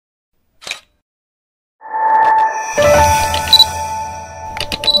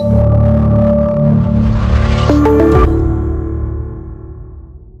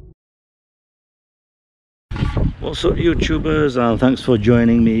What's up, YouTubers, and thanks for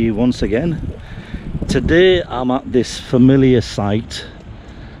joining me once again. Today I'm at this familiar site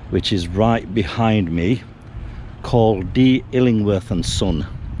which is right behind me, called D Illingworth Sons.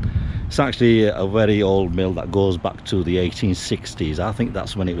 It's actually a very old mill that goes back to the 1860s. I think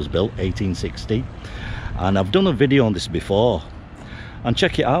that's when it was built, 1860. And I've done a video on this before, and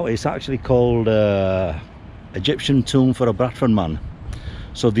check it out, it's actually called Egyptian tomb for a Bradford man.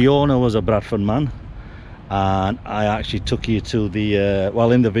 So the owner was a Bradford man, and I actually took you to the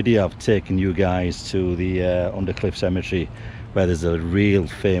well, in the video I've taken you guys to the �奧𝗶𝗏𝗃 Cemetery, where there's a real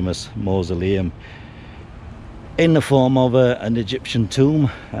famous mausoleum in the form of an Egyptian tomb,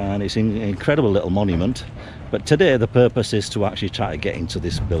 and it's an incredible little monument. But today the purpose is to actually try to get into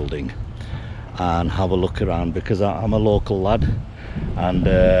this building and have a look around, because I'm a local lad, and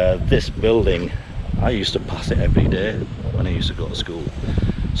this building, I used to pass it every day when I used to go to school.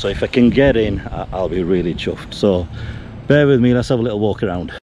 So if I can get in, I'll be really chuffed. So bear with me, let's have a little walk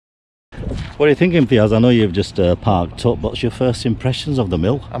around. What are you thinking, 𝗃𝗧? I know you've just parked up. What's your first impressions of the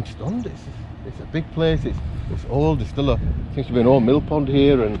mill? I'm stunned. It's a big place. It's old. There's still seems to be an old mill pond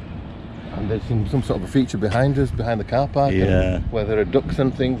here, and there's some sort of a feature behind us, behind the car park. Yeah. Where there are ducks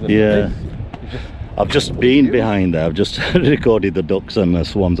and things. And yeah. I've just been behind there. I've just recorded the ducks and the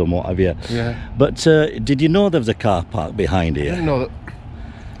swans and what have you. Yeah. But did you know there was a car park behind here? I didn't know that.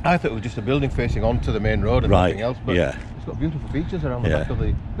 I thought it was just a building facing onto the main road and nothing else. But yeah, it's got beautiful features around the back of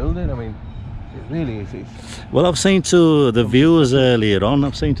the building. I mean, it really is. Well, I've seen to the viewers earlier on.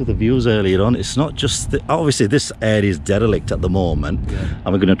 It's not just obviously this area is derelict at the moment, and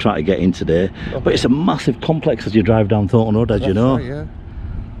we're going to try to get in today. Okay. But it's a massive complex as you drive down Thornton Road, as you know. Right, yeah.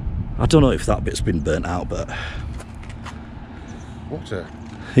 I don't know if that bit's been burnt out, but what a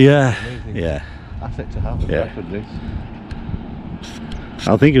amazing asset to have. Bradford,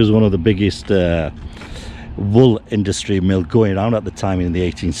 I think it was one of the biggest wool industry mill going around at the time in the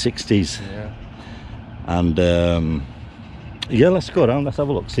 1860s. Yeah. And yeah, let's go around, let's have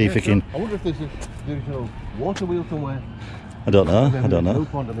a look, see if we can. I wonder if there's a original water wheel somewhere. I don't know.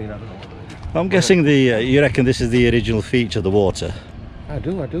 I'm guessing you reckon this is the original feature of the water? I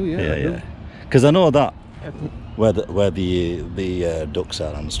do, yeah. Because I know that where the ducks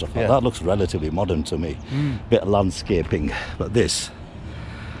are and stuff like that looks relatively modern to me. Bit of landscaping, but this.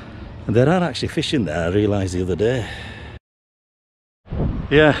 And there are actually fish in there, I realised the other day.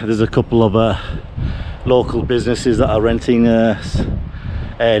 Yeah, there's a couple of local businesses that are renting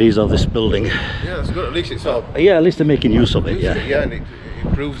areas of this building. Yeah, that's good. At least it's all. Yeah, at least they're making use of it. Yeah, and it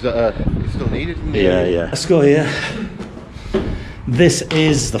proves that it's still needed. Yeah. Let's go here. This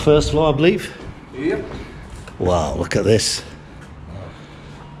is the first floor, I believe. Yep. Wow, look at this.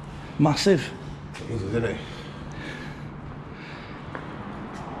 Massive. It is, isn't it?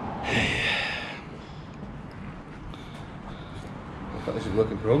 I thought this is work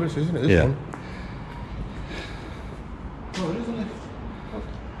in progress, isn't it? This one. Oh, it is, isn't it?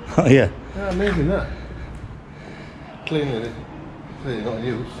 Oh, yeah. Yeah, amazing that. Clearly not in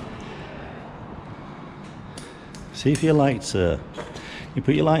use. See if your lights, you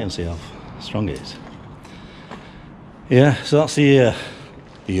put your light and see how strong it is. Yeah, so that's the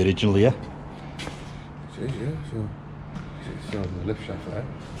original, yeah? It is, yeah. So it's on the lift shaft there.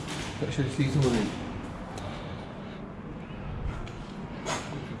 Actually see someone in.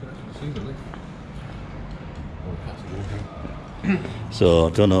 See the lift. So I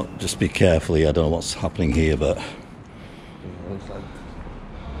don't know, just be careful here. I don't know what's happening here, but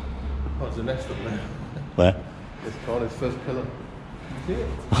there's a nest up there. Where? This corner's first pillar. You see it?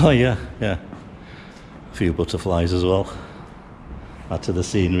 Oh yeah. A few butterflies as well. Add to the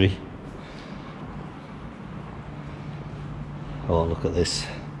scenery. Oh, look at this.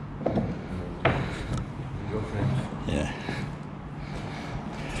 Yeah.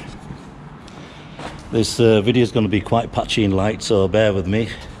 This video is going to be quite patchy in light, so bear with me.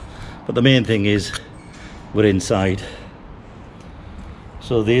 But the main thing is we're inside.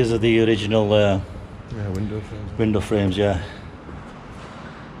 So these are the original window frames. Yeah.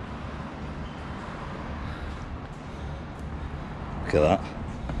 Look at that.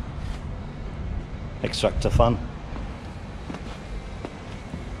 Extractor fan.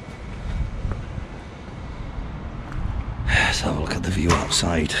 Let's have a look at the view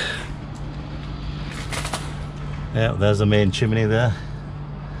outside. Yeah, there's the main chimney there.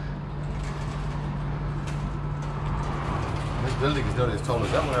 This building is not as tall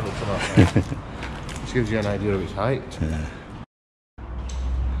as that one I looked at. Which gives you an idea of its height. Yeah.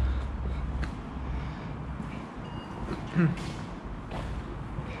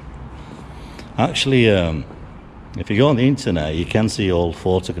 Actually, if you go on the internet, you can see old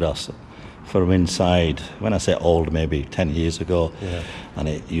photographs from inside. When I say old, maybe 10 years ago, Yeah. and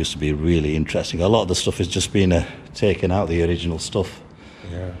it used to be really interesting. A lot of the stuff has just been taken out, the original stuff.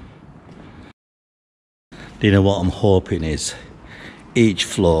 Yeah. Do you know what I'm hoping is each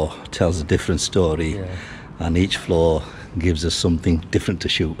floor tells a different story, Yeah. and each floor gives us something different to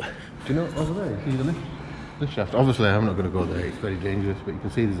shoot. Do you know over there? You see the lift shaft? Obviously, I'm not going to go there. It's very dangerous, but you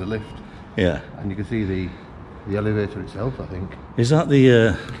can see there's a lift, Yeah. and you can see the elevator itself. I think Is that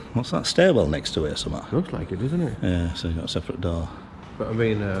the what's that, stairwell next to it or something? looks like it, doesn't it? Yeah, so you've got a separate door. But I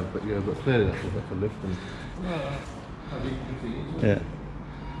mean, but clearly that's a lift. And Yeah.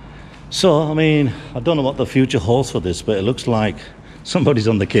 So, I mean, I don't know what the future holds for this, but it looks like somebody's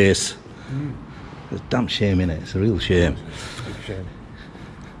on the case. There's a damn shame in it. It's a real shame. Big shame.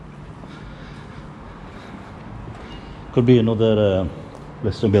 Could be another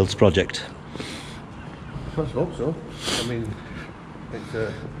List and Builds project. Let's hope so. I mean, it's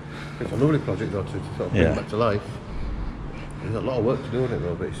a lovely project though to sort of bring Yeah. it back to life. There's a lot of work to do on it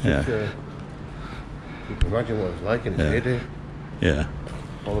though, but it's just you can imagine what it's like in its heyday. Yeah.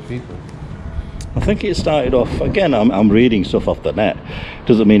 All the people. I think it started off, again, I'm reading stuff off the net,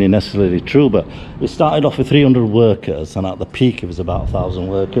 doesn't mean it's necessarily true, but it started off with 300 workers, and at the peak it was about 1,000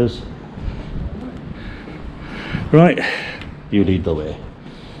 workers. Right, you lead the way.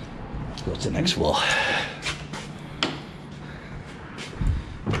 Let's go to the next floor.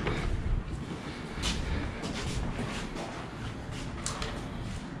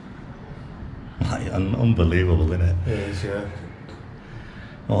 Unbelievable, isn't it? It is, yeah.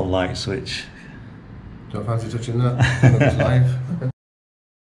 All light switch. Don't fancy touching that. It's live.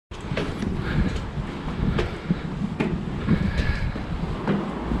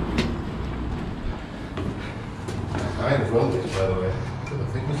 Iron as well, this, by the way. Look at the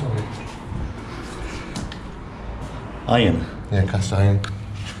thickness on it. Iron. Yeah, cast iron.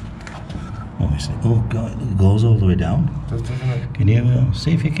 Oh, is it? Oh God, it goes all the way down. Doesn't it? Can you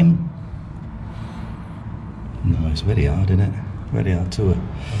see if you can? No, it's very hard, isn't it? Very hard to.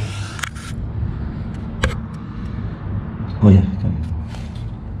 Oh yeah.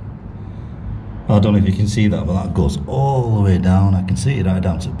 I don't know if you can see that, but that goes all the way down. I can see it right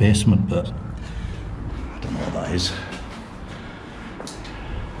down to the basement, but I don't know what that is.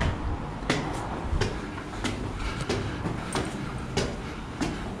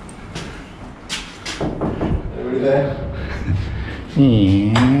 Anybody there?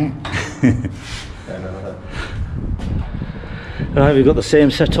 Right, we've got the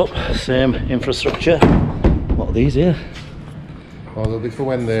same setup, same infrastructure. What are these here? Oh, they'll be for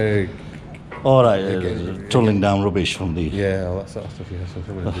when they're... All right, tunneling down rubbish from the... Yeah, all that sort of stuff,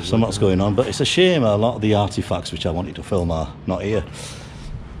 yeah. So much going on, but it's a shame a lot of the artifacts which I wanted to film are not here.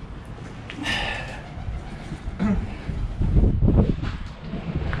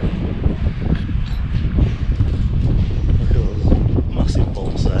 Look at those massive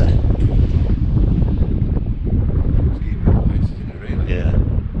bolts there. Yeah.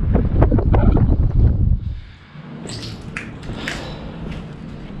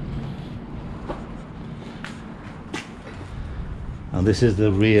 And this is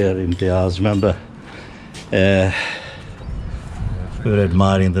the rear 𝗵𝗹𝗵𝗀. Remember, we were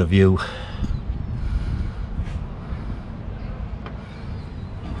admiring the view.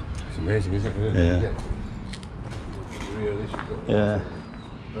 It's amazing, isn't it? Yeah. Yeah.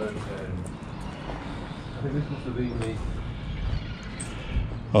 But, I think this must have been the...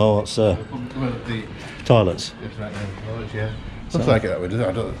 Oh, what's the toilets? It's right there, toilets, yeah. Looks like it that way, doesn't it?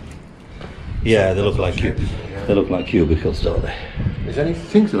 I don't... Yeah, they look like they look like cubicles, don't they? Is any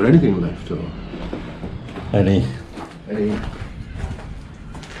sinks or anything left, or Any? there's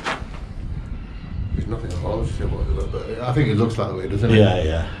nothing at all. Just say what they look, but I think it looks that way, doesn't it? Yeah,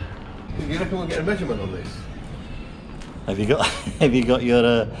 yeah. You reckon we'll get a measurement on this? Have you got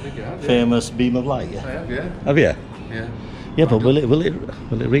your famous beam of light? I Yeah. have, yeah. Have you? Yeah. Yeah, but will it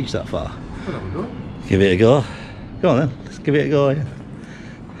reach that far? We'll have a go. Give it a go. Go on then. Let's give it a go. Yeah.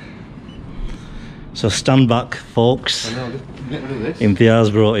 So stand back, folks. I know. Just get rid of this.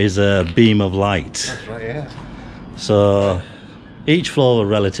 𝗵𝗹𝗵𝗀 brought his beam of light. That's right. Yeah. So each floor will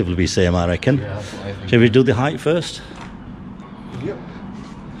relatively be same, I reckon. Yeah, that's what I think. Shall we do the height first? Yep.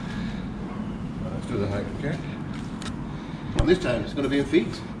 Let's do the height, okay? And this time it's going to be in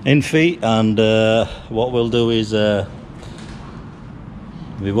feet. In feet, and what we'll do is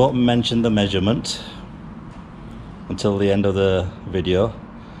we won't mention the measurement until the end of the video,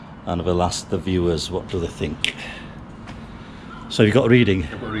 and we'll ask the viewers what do they think. So you've got a reading?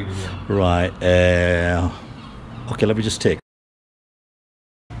 I've got a reading, yeah. Right, okay, let me just take.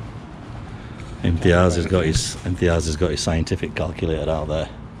 𝗵𝗹𝗵𝗀's has got his scientific calculator out there.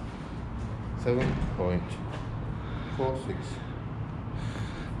 7.46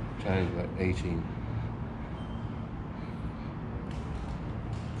 times by 18.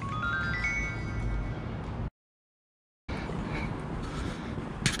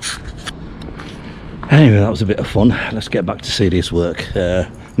 Anyway, that was a bit of fun. Let's get back to serious work.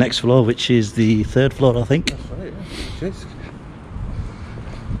 Next floor, which is the 3rd floor, I think. That's right, yeah. It is.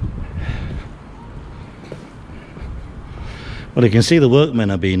 Well, you can see the workmen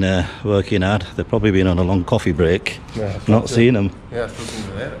have been working hard. They've probably been on a long coffee break. Yeah, not seen them. Yeah, it's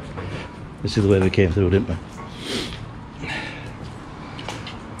something there actually. This is the way we came through, didn't we?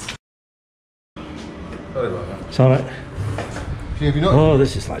 Sorry about that. It's alright. See, have you not? Oh,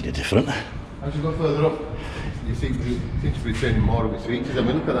 this is slightly different. As you go further up, you seem to be retaining more of its features. I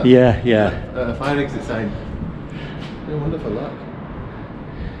mean, look at that. Yeah, yeah. Fire exit sign. Yeah, wonderful that.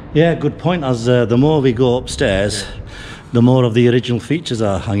 Yeah, good point. As the more we go upstairs, the more of the original features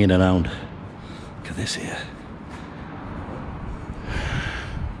are hanging around. Look at this here.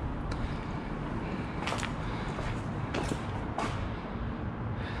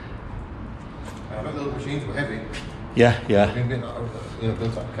 I bet those machines were heavy. Yeah, yeah. You know,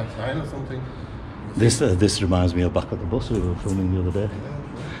 built like cast iron or something. This reminds me of back at the bus we were filming the other day.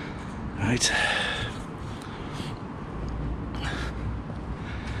 Right.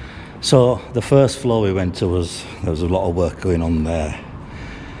 So the first floor we went to there was a lot of work going on there.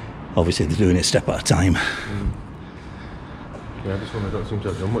 Obviously they're doing it step at a time. Yeah, this one I don't seem to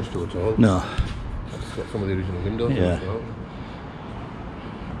have done much to at all. No. It's got some of the original windows Yeah. as well.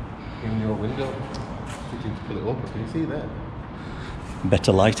 Even your window. You can pull it open. Can you see that?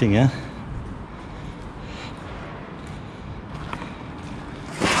 Better lighting, yeah.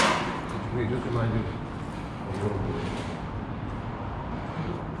 It just reminds you of your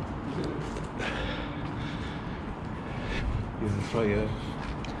yeah, that's right, yeah.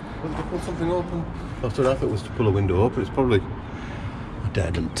 Well, to pull something open? That's what I thought was to pull a window open. It's probably... I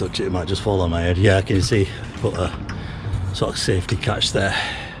didn't touch it, it might just fall on my head. Yeah, I can see, put a sort of safety catch there.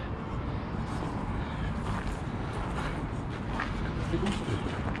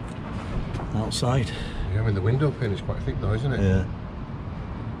 Outside. Yeah, I mean the window pane is quite thick though, isn't it? Yeah.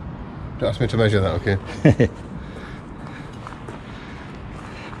 Don't ask me to measure that, okay?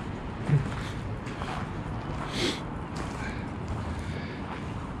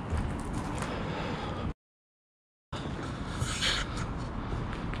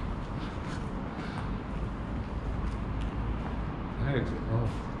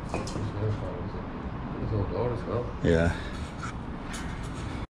 There's no door as well. Yeah.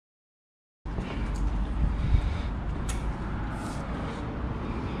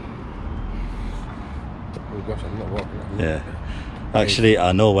 Oh gosh, I'm not walking. Yeah. Actually,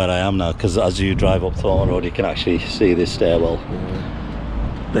 I know where I am now because as you drive up Thornton Road, you can actually see this stairwell.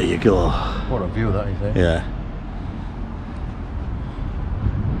 Yeah. There you go. What a view that is, eh? Yeah.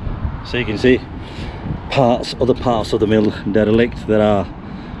 So you can see other parts of the mill derelict. There are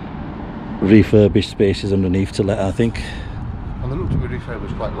refurbished spaces underneath to let, I think. And they look to be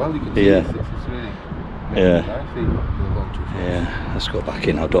refurbished quite well. You can see Yeah. it's really Yeah. nicely. Yeah. Let's go back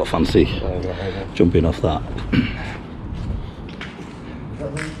in. I don't fancy jumping off that.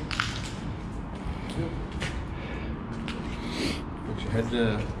 Looks your head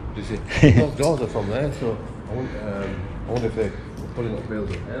dizzy. Those doors are from there, so I wonder if they're pulling up bales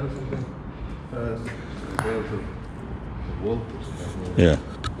of hair or something. Bales of wool. Yeah.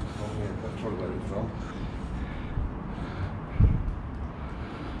 That's probably where it's from.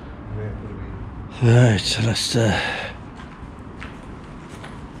 Right, so let's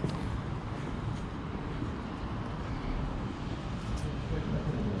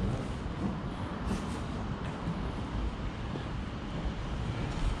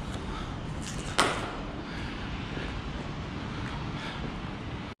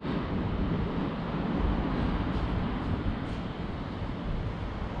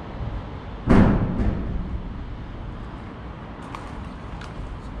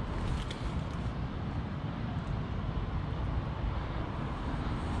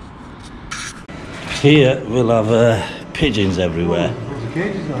here we'll have pigeons everywhere. There's the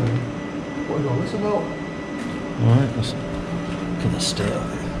cages on it. What is all this about? Alright, let's look at the state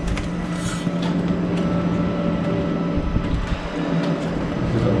of it.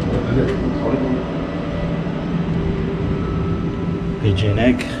 Pigeon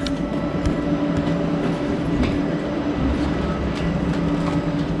egg.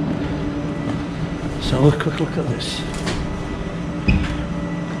 So a quick look at this.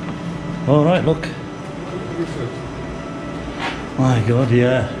 Alright, look. My God,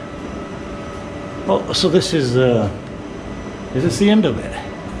 yeah. Oh, so this is this the end of it?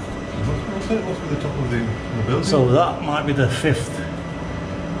 it must be the top of the building. So that might be the 5th.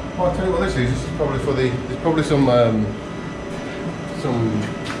 Oh, I'll tell you what this is. This is probably for the. There's probably some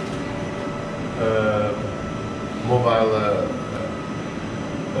mobile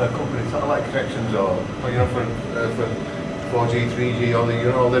company satellite connections, or you know, for 4G, 3G, all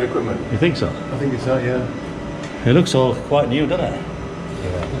the all their equipment. You think so? I think it's that, yeah. It looks all quite new, doesn't it? Yeah,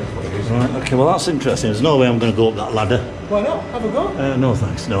 that's what it is. Right. Okay. Well, that's interesting. There's no way I'm going to go up that ladder. Why not? Have a go. No,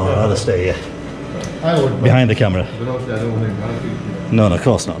 thanks. No, I'd rather stay here I would. behind the camera. But obviously I don't think No, of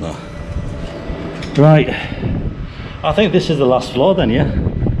course not. No. Right. I think this is the last floor, then, yeah.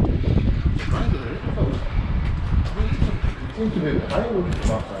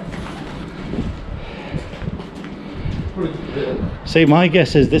 See, my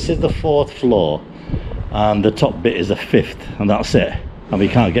guess is this is the 4th floor and the top bit is the 5th, and that's it, and we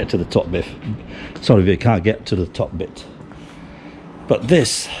can't get to the top bit. Sorry, we can't get to the top bit. But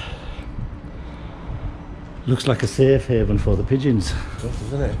this looks like a safe haven for the pigeons.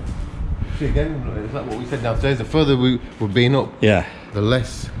 Doesn't it? See, again, is that what we said downstairs? The further we've been up, yeah, the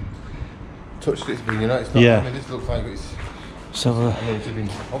less touched it's been, you know. It's not, yeah. I mean, this looks like it's, so I mean, it's been,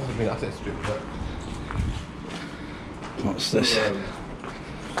 obviously been asset stripped, but what's this?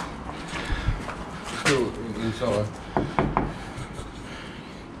 Still in sort of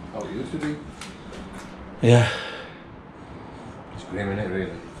how it used to be. Yeah. It's grim, isn't it,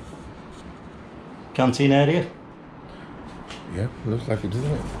 really? Canteen area? Yeah, looks like it,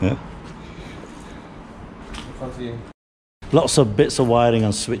 doesn't it? Yeah. Fancy. Lots of bits of wiring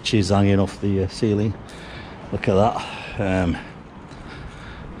and switches hanging off the ceiling. Look at that.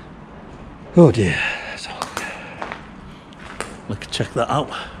 Oh dear. So, look, check that out.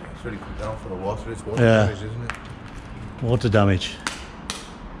 It's really come down for the water. It's water Yeah. damage, isn't it? Water damage.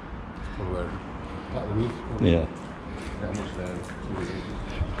 Probably where, like the roof. Yeah. That much there.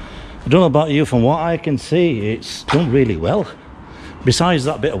 I don't know about you, from what I can see, it's done really well. Besides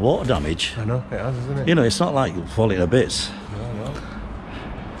that bit of water damage, I know, it has, isn't it? you know, it's not like falling to bits. No.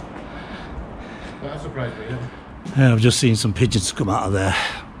 That surprised me, yeah. Yeah, I've just seen some pigeons come out of there.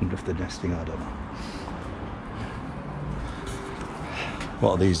 I wonder if they're nesting, I don't know.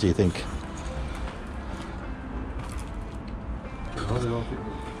 What are these, do you think? They all seem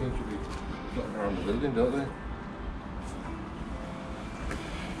to be dotting around the building, don't they?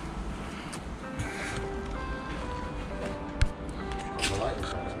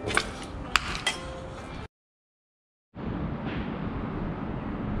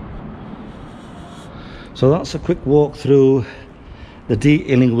 So that's a quick walk through the D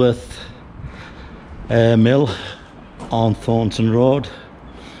Illingworth Mill on Thornton Road,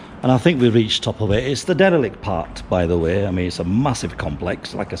 and I think we reached top of it. It's the derelict part, by the way. I mean, it's a massive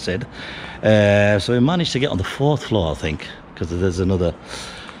complex, like I said. So we managed to get on the 4th floor, I think, because there's another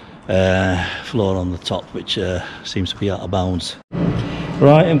floor on the top which seems to be out of bounds.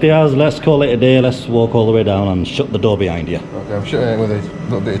 Right, 𝗵𝗶𝗏𝗶, let's call it a day. Let's walk all the way down and shut the door behind you. Okay, I'm shutting it with a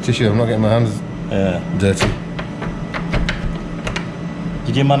little bit of tissue. I'm not getting my hands dirty.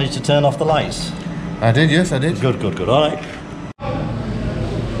 Did you manage to turn off the lights? I did, yes, I did. Good, all right.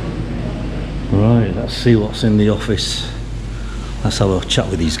 Right, let's see what's in the office. Let's have a chat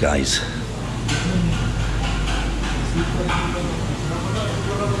with these guys.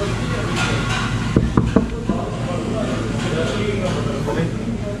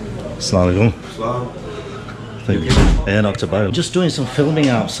 Assalamu alaikum. Thank you. Yeah, not too bad. Just doing some filming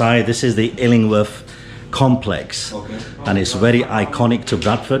outside. This is the Illingworth complex, and it's very iconic to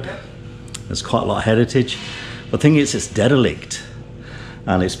Bradford. There's quite a lot of heritage. The thing is, it's derelict,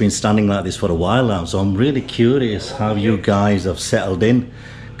 and it's been standing like this for a while now. So I'm really curious how you guys have settled in,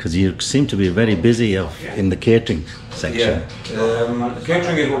 because you seem to be very busy in the catering section. Yeah,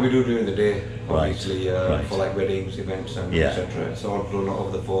 catering is what we do during the day, obviously, Right. for like weddings, events, and Yeah. etc. It's all done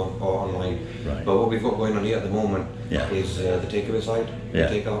over the phone or online. Right. But what we've got going on here at the moment Yeah. is the takeaway side, Yeah.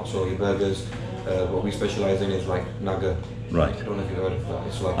 takeout. So your burgers. What we specialise in is like 𝗏𝗏. Right. I don't know if you've heard of that.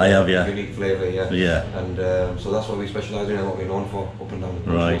 It's like I have, yeah. a unique flavour, yeah. Yeah. And so that's what we specialise in and what we're known for up and down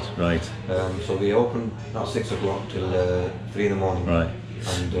the coast. Right. So we open at 6 o'clock till 3 in the morning. Right.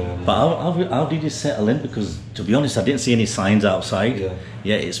 And But how did you settle in? Because to be honest, I didn't see any signs outside. Yeah.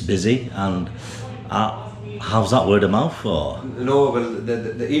 Yeah, it's busy. And how's that word of mouth or? No, well,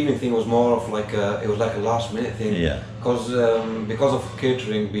 the evening thing was more of like it was like a last minute thing. Yeah. Because of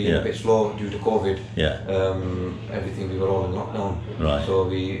catering being Yeah. a bit slow due to COVID. Yeah. Everything, we were all in lockdown. Right. So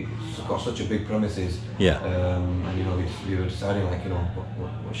we got such a big premises. Yeah. And you know we were deciding like, you know,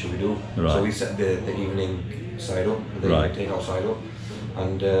 what should we do? Right. So we set the evening side up, the Right. take out side up.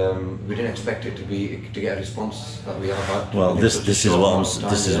 and we didn't expect it to get a response that we have had. Well, this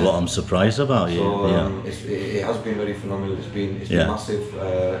is what I'm surprised about. So it has been very phenomenal. It's been massive.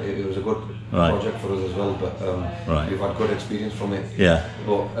 It was a good project for us as well, but we've had good experience from it. Yeah.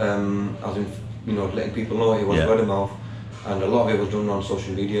 But as in, you know, letting people know it was word of mouth. And a lot of it was done on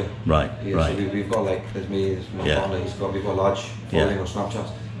social media. Right, right. So we've got like, there's me, there's my partner, we've got a large following on Snapchat.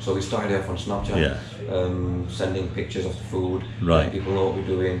 So we started off on Snapchat, sending pictures of the food, letting people know what we're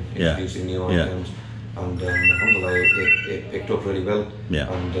doing, introducing new items. And alhamdulillah, it picked up really well.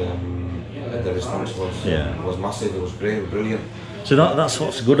 And the response was massive, it was great, it was brilliant. So that's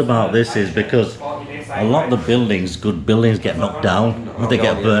what's good about this, is because a lot of the buildings, good buildings, get knocked down, they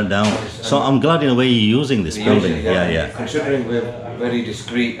get burnt down. So I'm glad in a way you're using this building. Considering we're very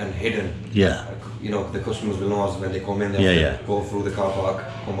discreet and hidden. You know, the customers will know us when they come in. They have to go through the car park,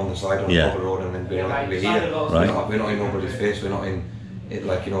 come on the side on the road, and then we're here. We're not in nobody's face. We're not in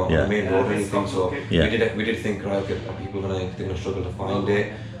like, you know, on the main road or anything. So we did think, right, okay, are people they're gonna struggle to find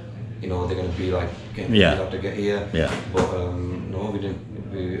it? You know, they're going to be like, have to get here. But no, we didn't.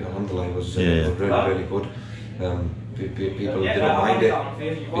 Alhamdulillah, it was really good. People didn't mind it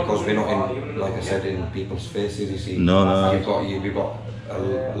because we're not in, like I said, in people's faces. You see, we've got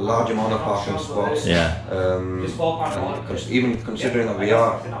a large amount of parking spots. And even considering that we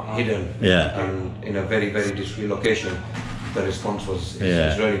are hidden and in a very discreet location, the response was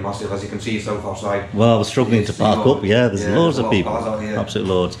really massive. As you can see yourself outside. Well, we're struggling to park up. There's loads of people,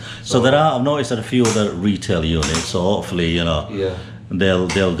 absolutely loads. So I've noticed that a few other retail units. So hopefully, you know,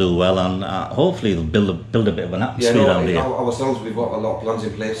 they'll do well, and hopefully they'll build a bit of an atmosphere around here. Ourselves, we've got a lot of plans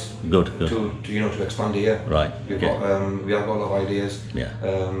in place. Good. To expand here. Right. We have got a lot of ideas.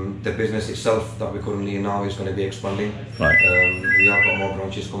 The business itself that we're currently in now is going to be expanding. Right. We have got more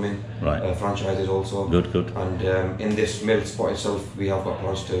branches coming. Right. Franchises also. Good. And in this mill spot itself, we have got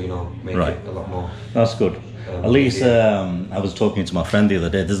plans to, you know, make it a lot more. That's good. At least I was talking to my friend the other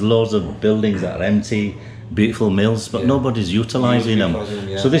day. There's loads of buildings that are empty, beautiful mills, but nobody's utilising them.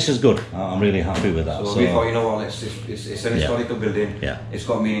 So this is good. I'm really happy with that. So we thought, you know what, it's an historical building. It's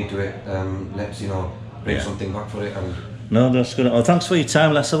got meaning to it. Let's, you know, bring something back for it. And no, that's good. Well, thanks for your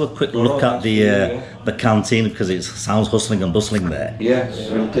time. Let's have a quick look at the canteen, because it sounds hustling and bustling there.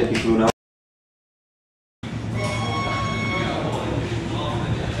 We'll take you through now.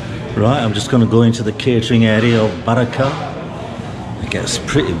 Right, I'm just going to go into the catering area of Barakah. It gets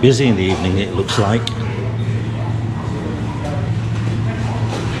pretty busy in the evening, it looks like.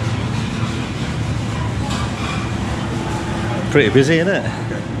 Pretty busy, isn't it?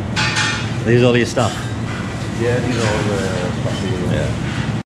 These are all your stuff? These are all the stuff.